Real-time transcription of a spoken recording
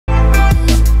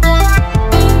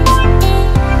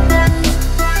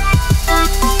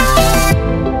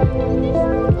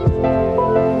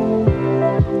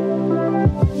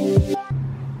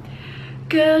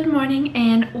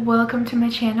welcome to my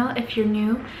channel. If you're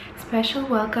new, special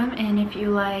welcome, and if you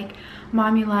like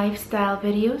mommy lifestyle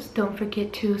videos, don't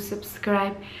forget to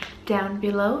subscribe down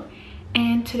below.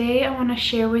 And today I want to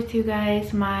share with you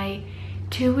guys my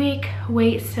 2-week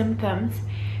weight symptoms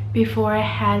before I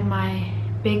had my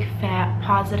big fat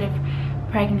positive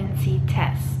pregnancy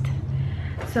test.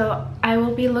 So I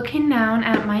will be looking down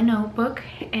at my notebook,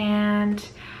 and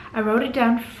I wrote it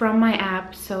down from my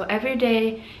app. So every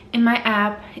day in my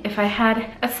app, if I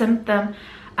had a symptom,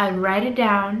 I'd write it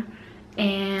down,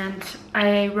 and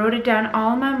I wrote it down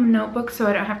all in my notebook so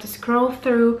I don't have to scroll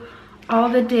through all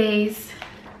the days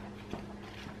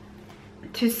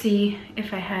to see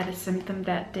if I had a symptom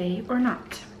that day or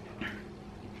not.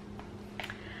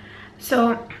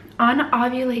 So on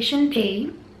ovulation day,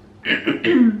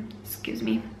 excuse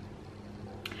me,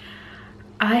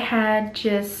 I had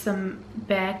just some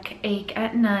backache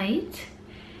at night,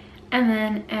 and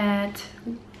then at,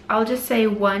 I'll just say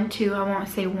 1, 2, I won't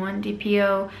say 1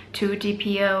 DPO, 2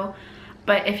 DPO,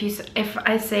 but if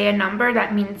I say a number,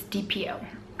 that means DPO.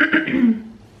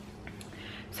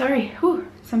 Sorry, whew,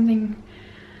 something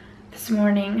this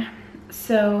morning.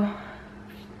 So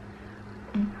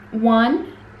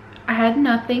 1, I had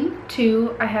nothing.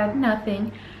 2, I had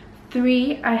nothing.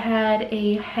 3, I had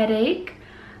a headache.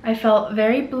 I felt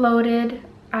very bloated.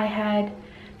 I had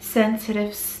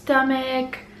sensitive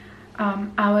stomach.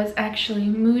 I was actually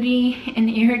moody and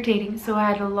irritating, so I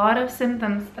had a lot of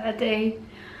symptoms that day.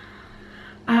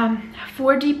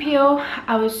 4 DPO,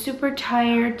 I was super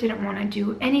tired, didn't want to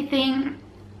do anything.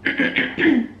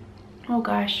 Oh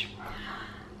gosh.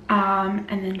 And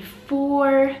then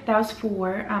 4, that was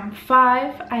 4.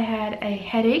 5, I had a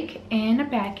headache and a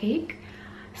backache.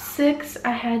 6,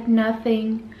 I had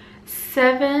nothing.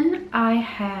 7, I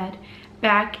had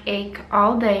backache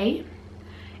all day.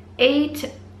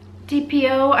 8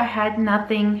 DPO, I had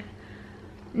nothing.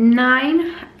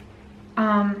 9,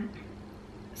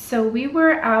 so we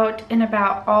were out and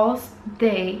about all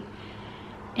day,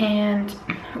 and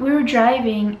we were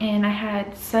driving, and I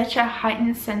had such a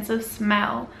heightened sense of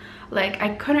smell. Like,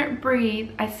 I couldn't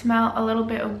breathe. I smell a little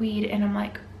bit of weed, and I'm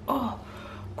like, oh,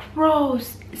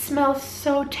 gross, it smells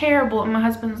so terrible. And my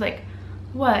husband's like,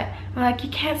 what? I'm like, you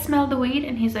can't smell the weed?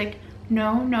 And he's like,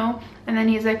 no. And then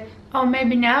he's like, oh,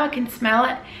 maybe now I can smell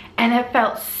it. And it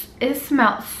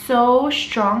smelled so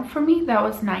strong for me. That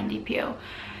was 9 DPO.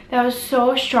 That was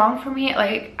so strong for me.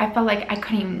 Like, I felt like I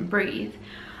couldn't even breathe.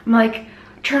 I'm like,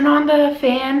 turn on the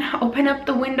fan, open up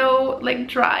the window, like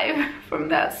drive from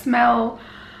that smell.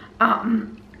 I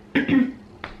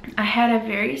had a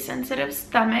very sensitive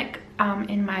stomach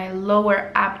in my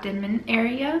lower abdomen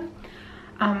area.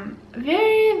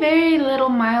 Very little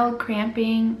mild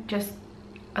cramping, just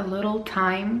a little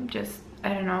time, just,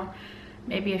 I don't know,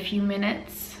 maybe a few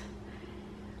minutes.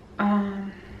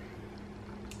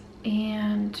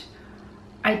 And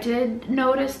I did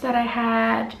notice that I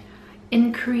had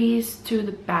increase to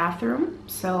the bathroom,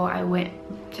 so I went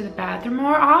to the bathroom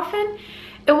more often.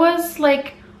 It was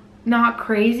like not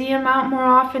crazy amount more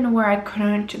often where I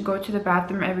couldn't go to the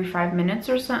bathroom every 5 minutes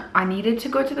or something. I needed to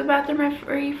go to the bathroom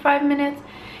every 5 minutes.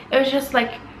 It was just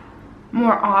like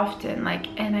more often, like,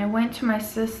 and I went to my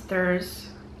sister's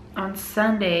on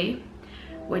Sunday,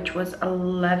 which was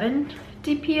 11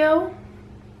 DPO.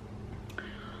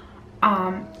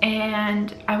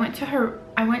 And I went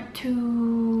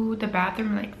to the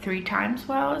bathroom like 3 times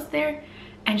while I was there,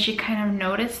 and she kind of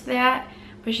noticed that,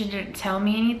 but she didn't tell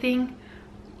me anything.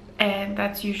 And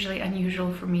that's usually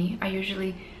unusual for me. I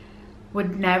usually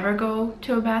would never go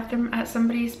to a bathroom at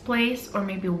somebody's place, or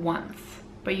maybe once,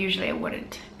 but usually I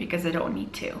wouldn't because I don't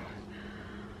need to.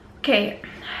 Okay,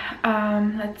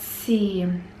 let's see.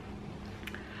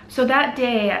 So that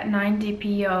day at 9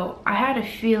 DPO, I had a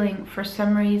feeling for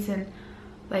some reason,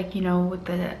 like, you know, with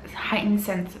the heightened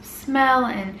sense of smell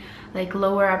and like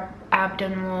lower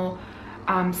abdominal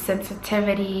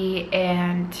sensitivity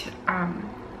and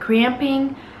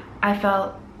cramping, I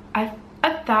thought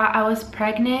I was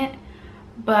pregnant,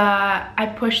 but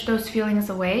I pushed those feelings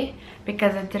away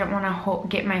because I didn't want to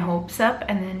get my hopes up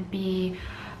and then be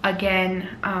again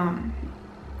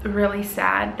really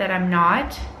sad that I'm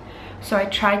not. So I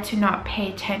tried to not pay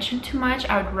attention too much.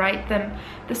 I would write the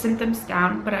symptoms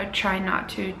down, but I would try not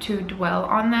to dwell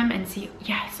on them and see,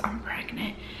 yes, I'm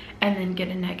pregnant, and then get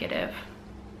a negative.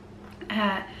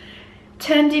 At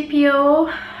 10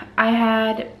 DPO, I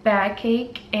had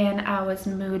backache and I was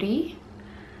moody.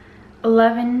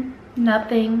 11,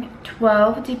 nothing.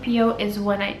 12 DPO is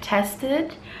when I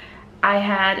tested. I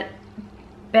had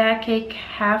backache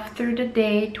half through the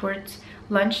day towards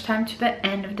lunchtime to the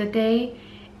end of the day,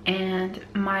 and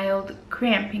mild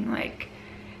cramping, like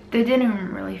they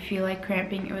didn't really feel like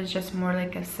cramping. It was just more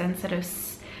like a sensitive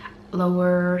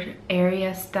lower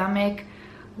area stomach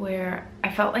where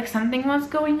I felt like something was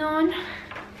going on.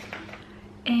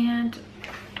 And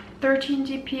 13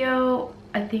 GPO,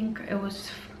 I think it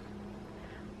was,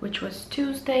 which was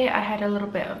Tuesday, I had a little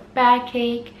bit of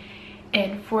backache,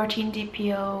 and 14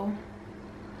 DPO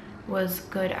was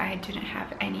good. I didn't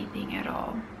have anything at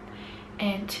all.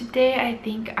 And today I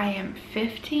think I am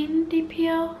 15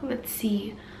 DPO. Let's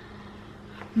see,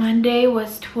 Monday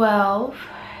was 12,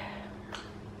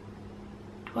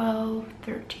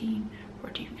 13,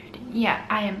 14, 15. Yeah,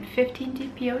 I am 15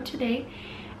 DPO today,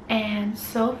 and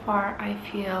so far I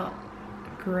feel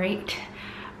great.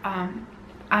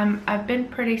 I've been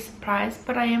pretty surprised,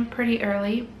 but I am pretty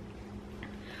early.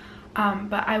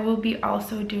 But I will be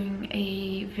also doing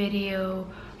a video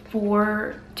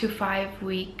 4 to 5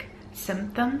 week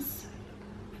symptoms,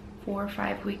 4 or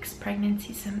 5 weeks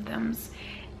pregnancy symptoms,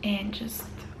 and just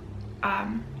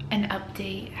an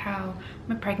update how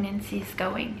my pregnancy is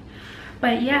going.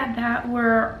 But yeah, that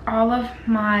were all of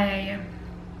my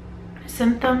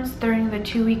symptoms during the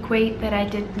 2-week wait that I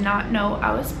did not know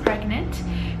I was pregnant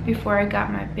before I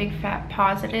got my big fat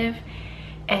positive.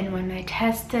 And when I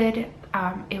tested,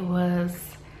 it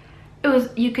was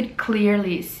you could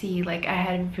clearly see, like, I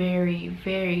had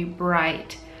very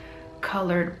bright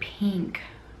colored pink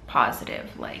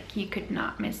positive. Like, you could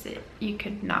not miss it. You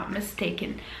could not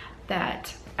mistaken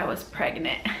that I was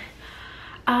pregnant.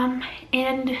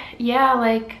 And yeah,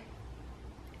 like,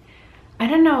 I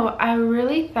don't know, I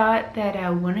really thought that I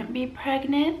wouldn't be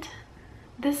pregnant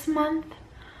this month.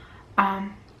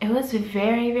 It was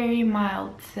very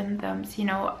mild symptoms, you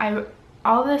know.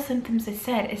 All the symptoms I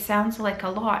said, it sounds like a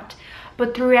lot,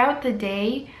 but throughout the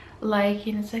day, like,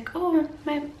 you know, it's like, oh,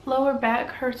 my lower back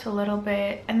hurts a little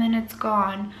bit, and then it's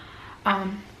gone.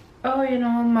 Oh, you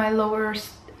know, my lower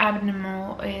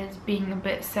abdominal is being a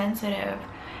bit sensitive,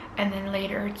 and then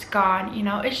later it's gone. You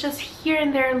know, it's just here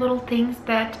and there little things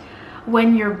that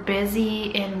when you're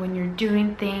busy and when you're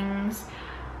doing things,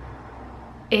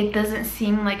 it doesn't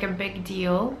seem like a big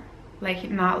deal.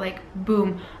 Like, not like,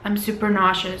 boom, I'm super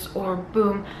nauseous, or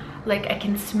boom, like I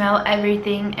can smell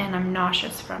everything and I'm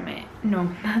nauseous from it. No,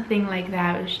 nothing like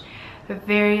that. It was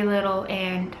very little.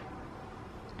 And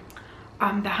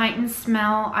the heightened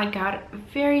smell I got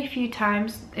very few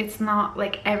times. It's not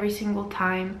like every single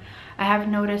time. I have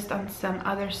noticed on some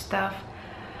other stuff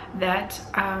that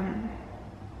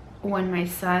when my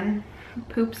son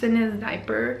poops in his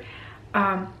diaper,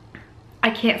 I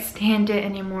can't stand it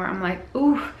anymore. I'm like,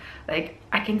 ooh, like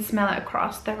I can smell it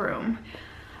across the room.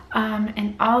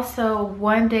 And also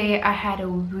one day I had a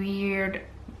weird,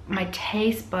 my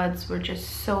taste buds were just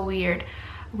so weird.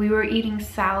 We were eating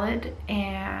salad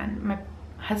and my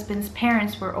husband's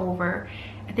parents were over.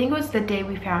 I think it was the day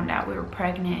we found out we were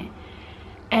pregnant.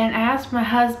 And I asked my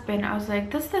husband, I was like,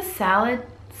 does the salad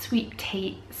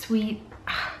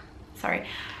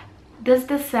does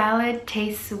the salad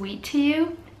taste sweet to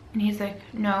you? And he's like,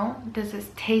 no. Does this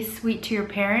taste sweet to your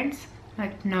parents? I'm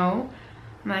like, no.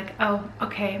 I'm like, oh,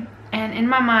 okay. And in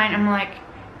my mind, I'm like,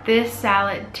 this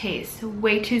salad tastes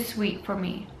way too sweet for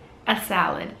me. A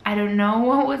salad. I don't know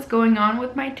what was going on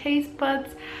with my taste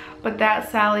buds, but that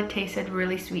salad tasted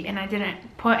really sweet, and I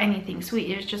didn't put anything sweet.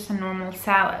 It was just a normal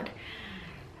salad.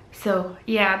 So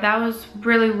yeah, that was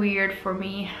really weird for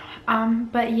me.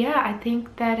 But yeah, I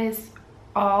think that is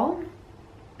all.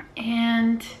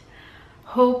 And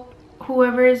hope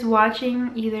whoever is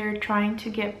watching, either trying to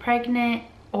get pregnant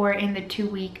or in the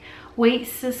 2-week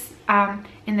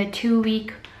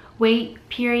wait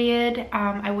period,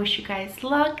 I wish you guys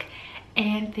luck,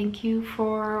 and thank you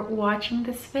for watching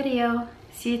this video.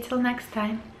 See you till next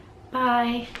time.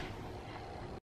 Bye.